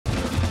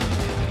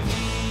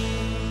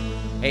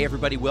Hey,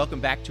 everybody, welcome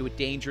back to A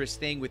Dangerous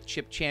Thing with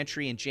Chip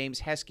Chantry and James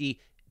Heskey.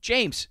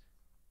 James,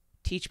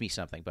 teach me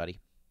something,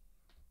 buddy.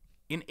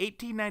 In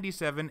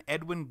 1897,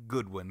 Edwin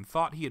Goodwin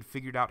thought he had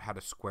figured out how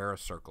to square a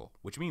circle,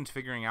 which means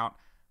figuring out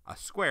a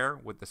square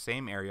with the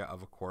same area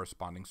of a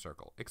corresponding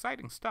circle.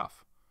 Exciting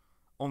stuff.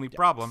 Only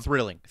problem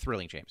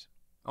James.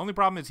 Only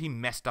problem is he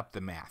messed up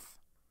the math.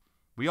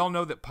 We all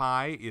know that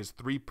pi is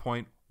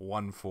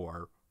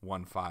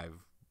 3.1415.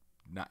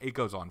 It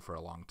goes on for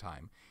a long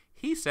time.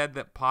 He said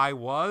that pi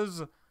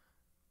was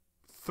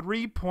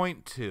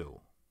 3.2.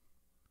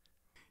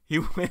 He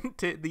went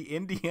to the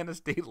Indiana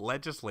State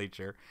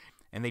Legislature,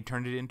 and they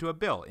turned it into a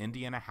bill,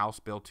 Indiana House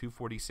Bill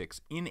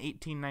 246, in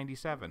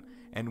 1897,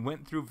 and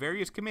went through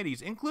various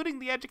committees, including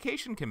the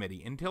Education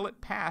Committee, until it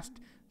passed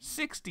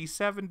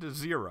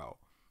 67-0.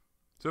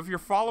 So if you're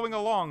following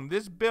along,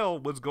 this bill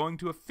was going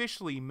to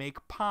officially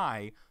make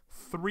pi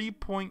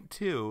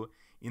 3.2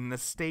 in the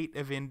state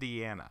of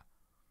Indiana.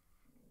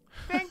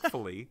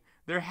 Thankfully,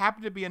 there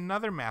happened to be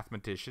another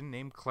mathematician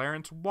named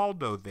Clarence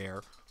Waldo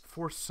there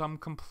for some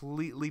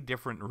completely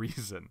different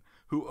reason,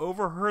 who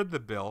overheard the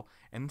bill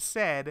and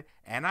said,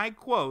 and I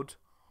quote,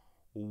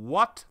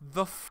 "What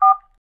the f***?"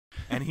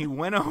 And he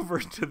went over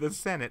to the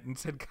Senate and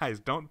said, guys,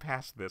 don't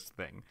pass this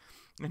thing.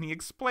 And he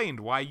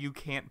explained why you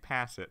can't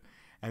pass it.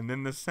 And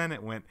then the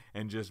Senate went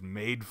and just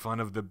made fun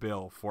of the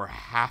bill for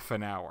half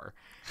an hour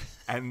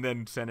and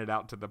then sent it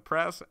out to the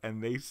press,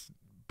 and they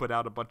put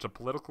out a bunch of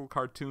political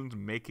cartoons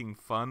making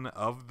fun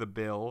of the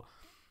bill,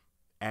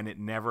 and it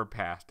never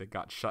passed. It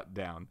got shut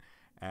down.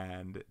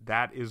 And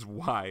that is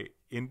why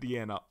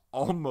Indiana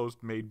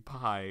almost made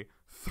pi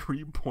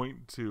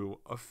 3.2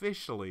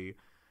 officially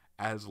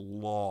as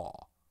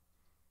law.